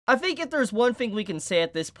I think if there's one thing we can say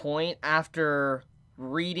at this point, after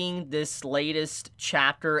reading this latest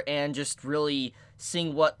chapter and just really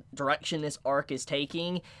seeing what direction this arc is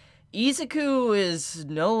taking, Izuku is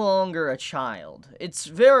no longer a child. It's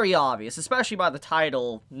very obvious, especially by the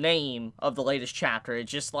title name of the latest chapter.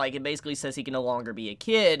 It's just like, it basically says he can no longer be a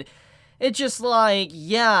kid. It's just like,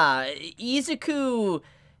 yeah, Izuku,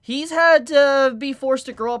 he's had to be forced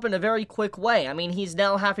to grow up in a very quick way. I mean, he's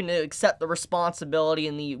now having to accept the responsibility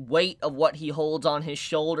and the weight of what he holds on his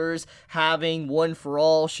shoulders, having One For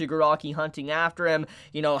All, Shigaraki hunting after him,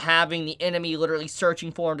 you know, having the enemy literally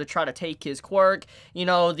searching for him to try to take his quirk, you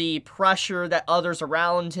know, the pressure that others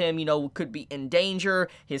around him, you know, could be in danger,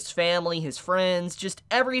 his family, his friends, just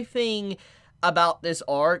everything about this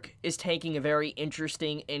arc is taking a very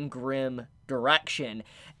interesting and grim direction.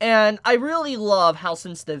 And I really love how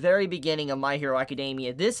since the very beginning of My Hero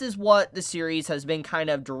Academia, this is what the series has been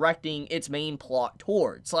kind of directing its main plot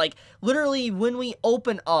towards. Like, literally, when we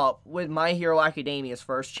open up with My Hero Academia's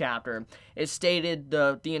first chapter, it stated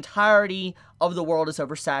the entirety of the world is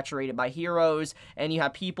oversaturated by heroes, and you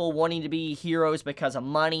have people wanting to be heroes because of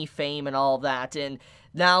money, fame, and all of that. And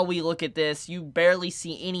now we look at this, you barely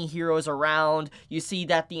see any heroes around. You see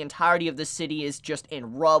that the entirety of the city is just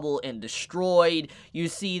in rubble and destroyed. You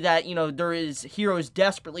see that, you know, there is heroes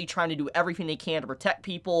desperately trying to do everything they can to protect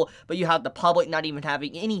people, but you have the public not even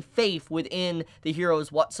having any faith within the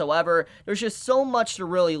heroes whatsoever. There's just so much to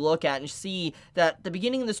really look at and see that the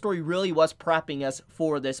beginning of the story really was prepping us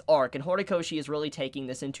for this arc, and Horikoshi is really taking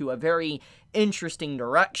this into a very interesting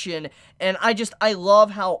direction. And I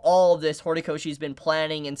love how all of this Horikoshi's been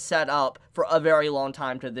planning and set up for a very long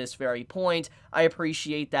time to this very point. I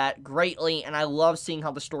appreciate that greatly, and I love seeing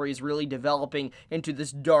how the story is really developing into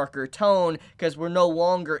this darker tone, because we're no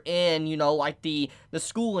longer in, you know, like the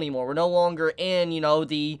school anymore. We're no longer in, you know,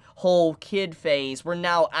 the whole kid phase. We're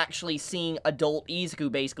now actually seeing adult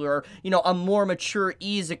Izuku, basically, or, you know, a more mature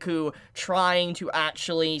Izuku trying to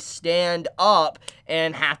actually stand up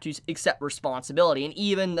and have to accept responsibility, and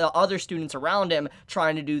even the other students around him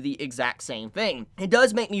trying to do the exact same thing. It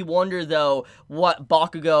does make me wonder, though, what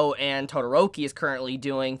Bakugo and Todoroki is currently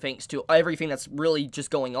doing, thanks to everything that's really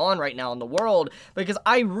just going on right now in the world, because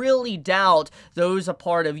I really doubt those a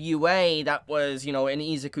part of UA that was, you know, in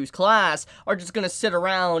Izuku's class are just gonna sit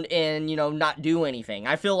around and, you know, not do anything.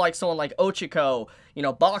 I feel like someone like Ochiko, you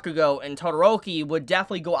know, Bakugo and Todoroki would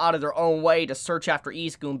definitely go out of their own way to search after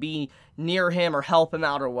Izuku and be near him or help him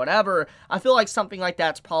out or whatever. I feel like something like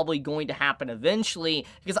that's probably going to happen eventually,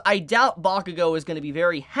 because I doubt Bakugo is going to be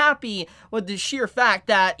very happy with the sheer fact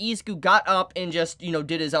that Izuku got up and just, you know,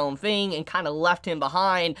 did his own thing and kind of left him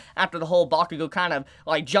behind after the whole Bakugo kind of,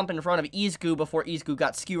 like, jumped in front of Izuku before Izuku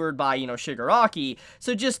got skewered by, you know, Shigaraki.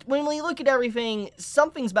 So just, when we look at everything,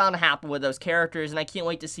 something's bound to happen with those characters, and I can't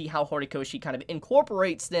wait to see how Horikoshi kind of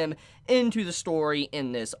incorporates them into the story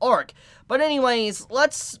in this arc. But anyways,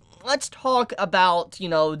 let's talk about, you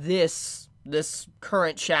know, this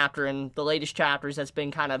current chapter and the latest chapters that's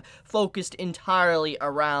been kind of focused entirely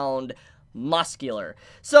around Muscular.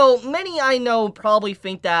 So, many I know probably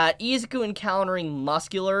think that Izuku encountering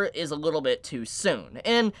Muscular is a little bit too soon.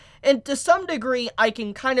 And to some degree, I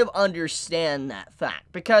can kind of understand that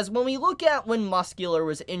fact. Because when we look at when Muscular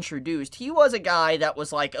was introduced, he was a guy that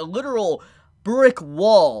was like a literal brick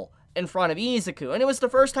wall in front of Izuku, and it was the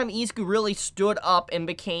first time Izuku really stood up and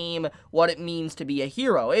became what it means to be a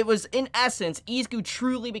hero. It was, in essence, Izuku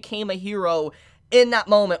truly became a hero in that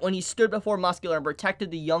moment when he stood before Muscular and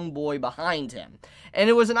protected the young boy behind him. And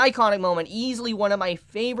it was an iconic moment, easily one of my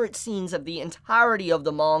favorite scenes of the entirety of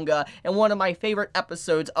the manga, and one of my favorite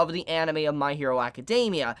episodes of the anime of My Hero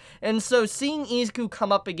Academia. And so seeing Izuku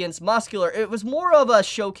come up against Muscular, it was more of a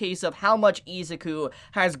showcase of how much Izuku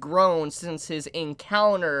has grown since his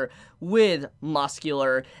encounter with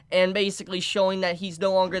Muscular, and basically showing that he's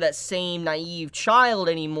no longer that same naive child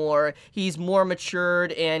anymore. He's more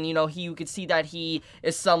matured, and, you know, you could see that he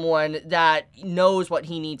is someone that knows what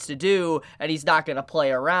he needs to do, and he's not going to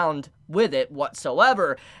play around with it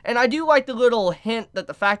whatsoever. And I do like the little hint that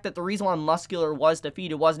the fact that the reason why Muscular was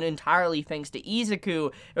defeated wasn't entirely thanks to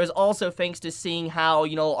Izuku, it was also thanks to seeing how,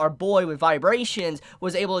 you know, our boy with vibrations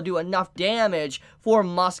was able to do enough damage for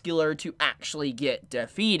Muscular to actually get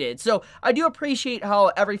defeated. So I do appreciate how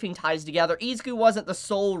everything ties together. Izuku wasn't the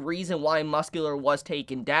sole reason why Muscular was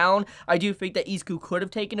taken down. I do think that Izuku could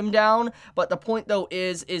have taken him down, but the point though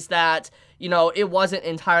is that, you know, it wasn't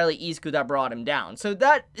entirely Izuku that brought him down. So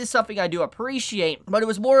that is something I do appreciate, but it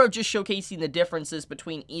was more of just showcasing the differences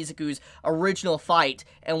between Izuku's original fight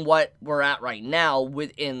and what we're at right now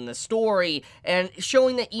within the story, and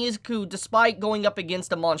showing that Izuku, despite going up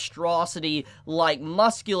against a monstrosity like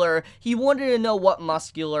Muscular, he wanted to know what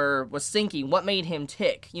Muscular was thinking, what made him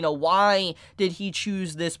tick. You know, why did he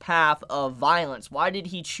choose this path of violence? Why did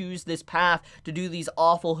he choose this path to do these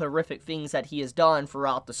awful, horrific things that he has done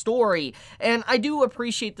throughout the story? And I do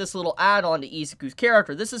appreciate this little add-on to Izuku's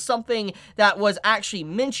character. This is something that was actually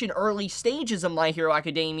mentioned early stages of My Hero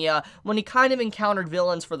Academia when he kind of encountered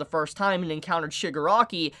villains for the first time and encountered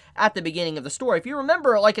Shigaraki at the beginning of the story. If you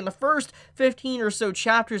remember, like in the first 15 or so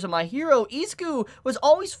chapters of My Hero, Izuku was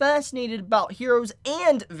always fascinated about heroes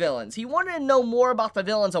and villains. He wanted to know more about the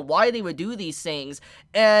villains and why they would do these things,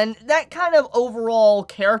 and that kind of overall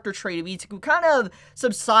character trait of Izuku kind of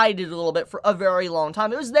subsided a little bit for a very long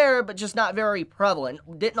time. It was there, but just not very prevalent,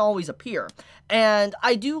 didn't always appear. And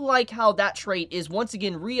I do like how that trait is once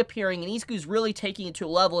again reappearing, and Izuku's really taking it to a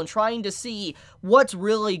level and trying to see what's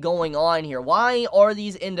really going on here. Why are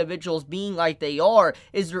these individuals being like they are?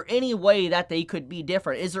 Is there any way that they could be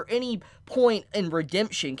different? Is there any point in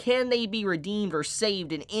redemption? Can they be redeemed or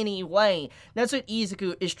saved in any way? That's what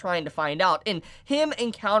Izuku is trying to find out. And him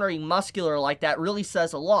encountering Muscular like that really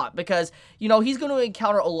says a lot, because, you know, he's going to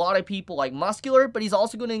encounter a lot of people like Muscular, but he's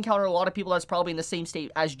also going to encounter a lot of people that's probably in the same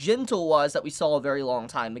state as Gentle was that we saw a very long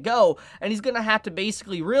time ago. And he's going to have to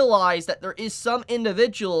basically realize that there is some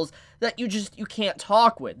individuals that you can't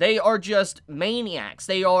talk with. They are just maniacs.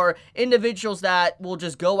 They are individuals that will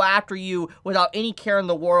just go after you without any care in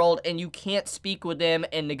the world, and you can't speak with them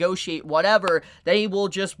and negotiate whatever. They will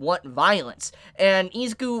just want violence. And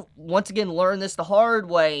Izuku, once again, learned this the hard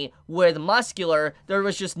way with Muscular. There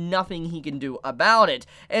was just nothing he can do about it.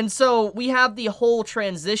 And so we have the whole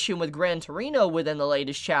transition with Gran Torino within the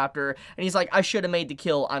latest chapter, and he's like, I should have made the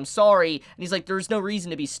kill, I'm sorry. And he's like, there's no reason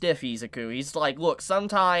to be stiff, Izuku. He's like, look,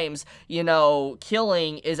 sometimes, you know,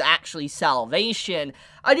 killing is actually salvation.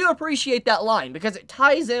 I do appreciate that line, because it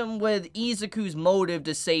ties in with Izuku's motive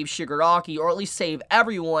to save Shigaraki, or at least save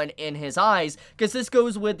everyone in his eyes, because this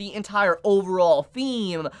goes with the entire overall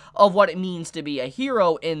theme of what it means to be a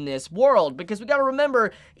hero in this world, because we gotta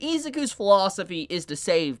remember, Izuku's philosophy is to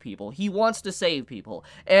save people. He wants to save people,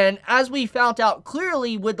 and as we found out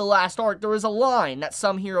clearly with the last arc, there is a line that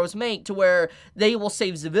some heroes make to where they will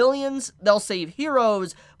save civilians, they'll save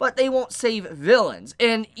heroes, but they won't save villains.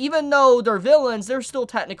 And even though they're villains, they're still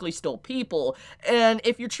technically still people, and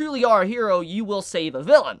if you truly are a hero, you will save a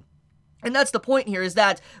villain. And that's the point here, is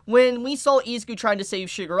that when we saw Izuku trying to save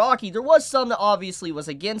Shigaraki, there was some that obviously was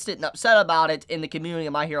against it and upset about it in the community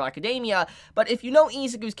of My Hero Academia, but if you know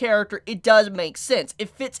Izuku's character, it does make sense. It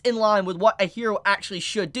fits in line with what a hero actually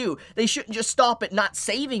should do. They shouldn't just stop at not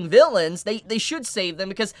saving villains, they should save them,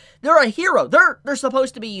 because they're a hero. They're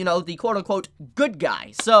supposed to be, you know, the quote-unquote good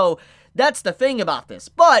guy. So that's the thing about this.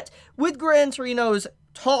 But with Gran Torino's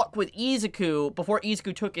talk with Izuku, before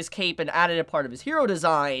Izuku took his cape and added a part of his hero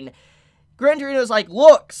design, Gran Torino's like,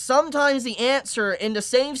 look, sometimes the answer in to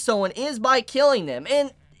save someone is by killing them.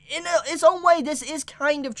 And in its own way, this is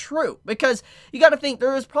kind of true, because you gotta think,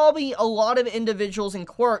 there is probably a lot of individuals and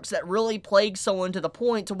quirks that really plague someone to the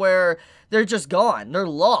point to where they're just gone, they're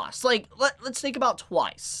lost. Like, let's think about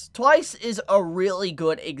Twice. Twice is a really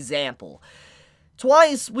good example.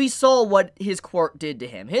 Twice, we saw what his quirk did to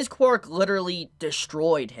him. His quirk literally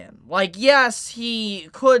destroyed him. Like, yes, he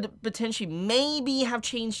could potentially maybe have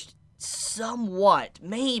changed somewhat.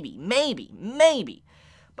 Maybe.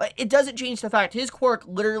 But it doesn't change the fact his quirk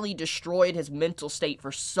literally destroyed his mental state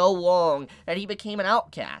for so long that he became an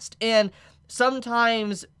outcast. And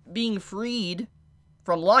sometimes being freed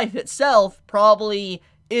from life itself probably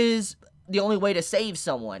is the only way to save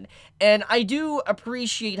someone. And I do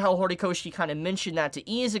appreciate how Horikoshi kind of mentioned that to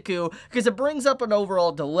Izuku, because it brings up an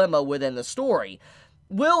overall dilemma within the story.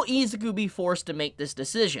 Will Izuku be forced to make this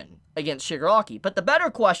decision against Shigaraki? But the better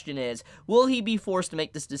question is, will he be forced to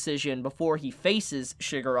make this decision before he faces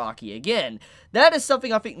Shigaraki again? That is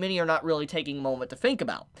something I think many are not really taking a moment to think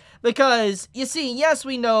about. Because, you see, yes,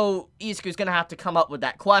 we know Izuku's going to have to come up with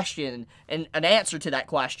that question, and an answer to that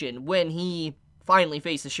question, when he finally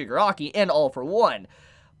faces Shigaraki, and All for One.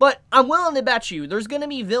 But I'm willing to bet you there's going to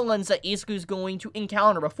be villains that Izuku's going to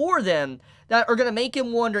encounter before them that are going to make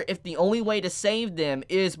him wonder if the only way to save them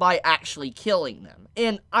is by actually killing them.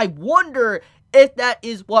 And I wonder if that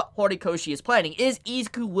is what Horikoshi is planning. Is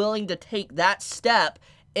Izuku willing to take that step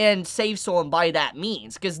and save someone by that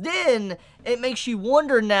means? Because then it makes you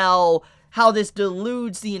wonder now, how this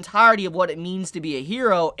deludes the entirety of what it means to be a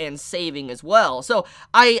hero and saving as well. So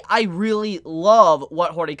I really love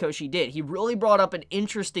what Horikoshi did. He really brought up an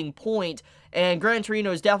interesting point, and Gran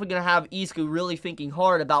Torino is definitely going to have Izuku really thinking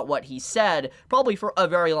hard about what he said, probably for a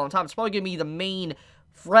very long time. It's probably going to be the main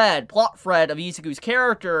plot thread of Izuku's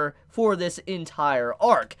character for this entire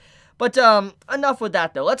arc. But enough with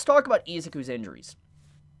that though. Let's talk about Izuku's injuries.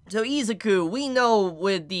 So Izuku, we know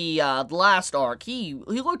with the last arc, he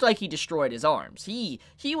looked like he destroyed his arms. He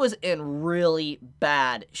was in really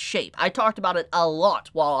bad shape. I talked about it a lot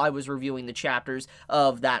while I was reviewing the chapters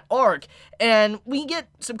of that arc, and we get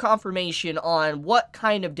some confirmation on what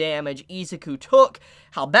kind of damage Izuku took,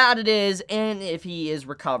 how bad it is, and if he is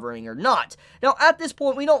recovering or not. Now, at this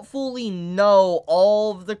point, we don't fully know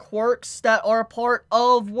all of the quirks that are a part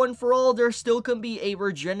of One for All. There still can be a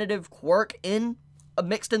regenerative quirk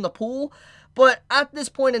mixed in the pool, but at this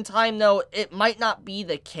point in time, though, it might not be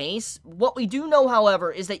the case. What we do know,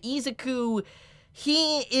 however, is that Izuku,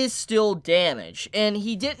 he is still damaged, and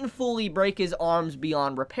he didn't fully break his arms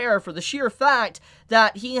beyond repair for the sheer fact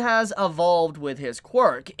that he has evolved with his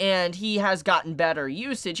quirk, and he has gotten better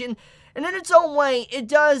usage, and in its own way, it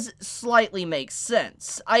does slightly make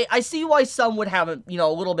sense. I see why some would have a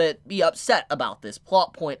little bit be upset about this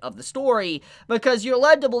plot point of the story, because you're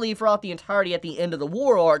led to believe throughout the entirety at the end of the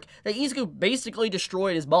war arc that Izuku basically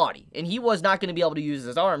destroyed his body, and he was not going to be able to use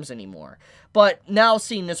his arms anymore. But now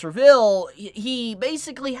seeing this reveal, he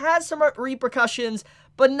basically has some repercussions,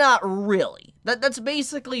 but not really. That's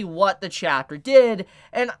basically what the chapter did,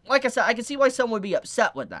 and like I said, I can see why some would be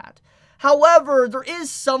upset with that. However, there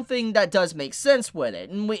is something that does make sense with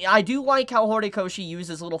it, and I do like how Horikoshi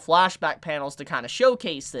uses little flashback panels to kind of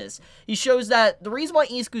showcase this. He shows that the reason why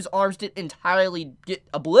Izuku's arms didn't entirely get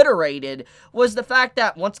obliterated was the fact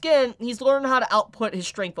that, once again, he's learned how to output his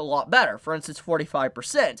strength a lot better, for instance,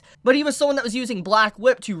 45%. But he was someone that was using Black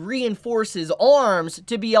Whip to reinforce his arms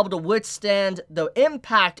to be able to withstand the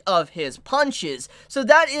impact of his punches. So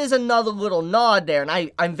that is another little nod there,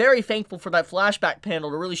 and I'm very thankful for that flashback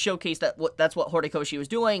panel to really showcase that that's what Horikoshi was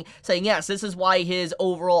doing, saying, yes, this is why his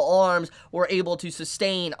overall arms were able to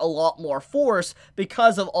sustain a lot more force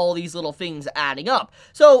because of all these little things adding up.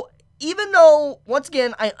 So, even though, once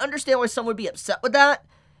again, I understand why some would be upset with that,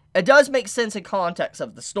 it does make sense in context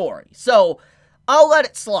of the story. So, I'll let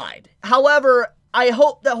it slide. However, I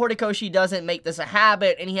hope that Horikoshi doesn't make this a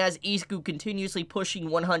habit, and he has Izuku continuously pushing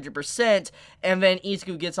 100%, and then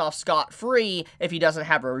Izuku gets off scot-free if he doesn't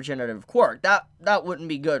have a regenerative quirk. That wouldn't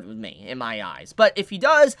be good with me, in my eyes. But if he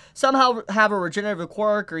does somehow have a regenerative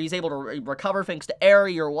quirk, or he's able to recover thanks to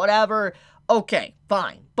Eri or whatever, okay,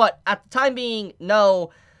 fine. But at the time being, no.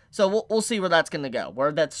 So we'll see where that's going to go,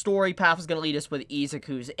 where that story path is going to lead us with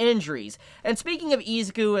Izuku's injuries. And speaking of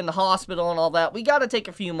Izuku and the hospital and all that, we got to take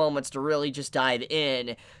a few moments to really just dive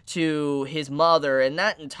in to his mother and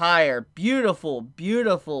that entire beautiful,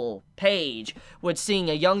 beautiful page with seeing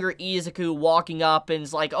a younger Izuku walking up and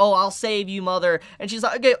is like, oh, I'll save you, mother. And she's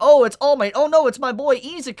like, okay, oh, it's All Might. Oh, no, it's my boy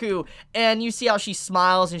Izuku. And you see how she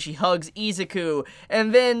smiles and she hugs Izuku.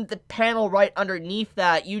 And then the panel right underneath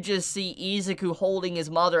that, you just see Izuku holding his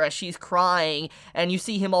mother as she's crying, and you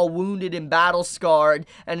see him all wounded and battle scarred,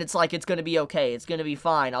 and it's like, it's gonna be okay, it's gonna be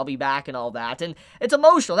fine, I'll be back and all that. And it's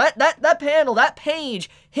emotional. That panel, that page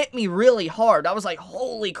hit me really hard. I was like,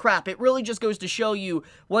 holy crap, it really just goes to show you,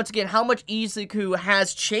 once again, how much Izuku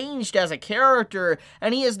has changed as a character,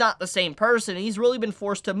 and he is not the same person. He's really been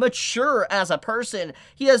forced to mature as a person.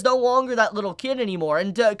 He is no longer that little kid anymore.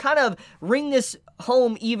 And to kind of ring this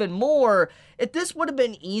home even more, if this would have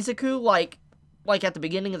been Izuku, like at the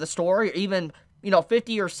beginning of the story, or even,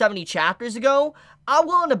 50 or 70 chapters ago, I'm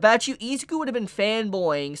willing to bet you Izuku would have been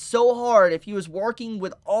fanboying so hard if he was working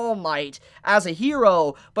with All Might as a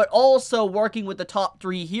hero, but also working with the top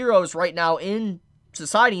 3 heroes right now in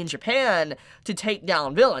society in Japan to take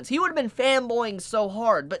down villains. He would have been fanboying so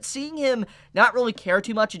hard, but seeing him not really care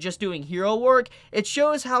too much and just doing hero work, it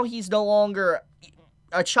shows how he's no longer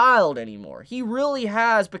a child anymore. He really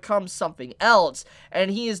has become something else,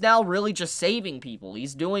 and he is now really just saving people.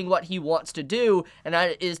 He's doing what he wants to do, and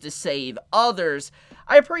that is to save others.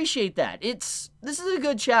 I appreciate that. This is a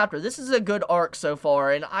good chapter. This is a good arc so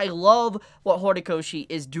far, and I love what Horikoshi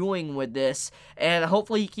is doing with this, and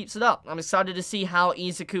hopefully he keeps it up. I'm excited to see how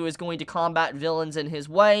Izuku is going to combat villains in his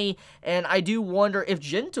way, and I do wonder if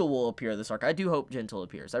Gentle will appear this arc. I do hope Gentle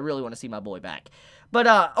appears. I really want to see my boy back. But,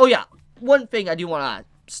 oh yeah, one thing I do want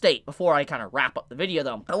to state before I kind of wrap up the video,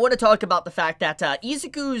 though. I want to talk about the fact that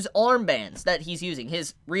Izuku's armbands that he's using,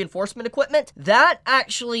 his reinforcement equipment, that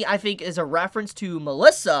actually, I think, is a reference to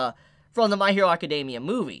Melissa from the My Hero Academia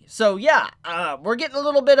movie. So yeah, we're getting a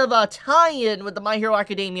little bit of a tie-in with the My Hero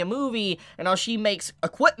Academia movie and how she makes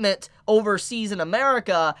equipment overseas in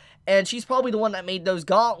America, and she's probably the one that made those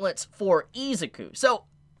gauntlets for Izuku. So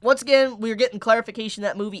once again, we're getting clarification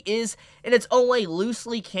that movie is, in its own way,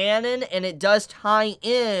 loosely canon, and it does tie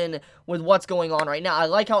in with what's going on right now. I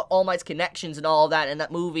like how All Might's connections and all of that, and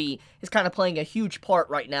that movie is kind of playing a huge part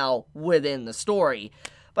right now within the story.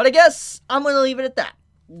 But I guess I'm going to leave it at that.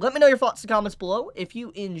 Let me know your thoughts in the comments below. If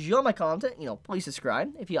you enjoy my content, please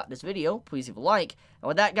subscribe. If you got this video, please leave a like. And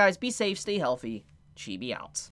with that, guys, be safe, stay healthy. Chibi out.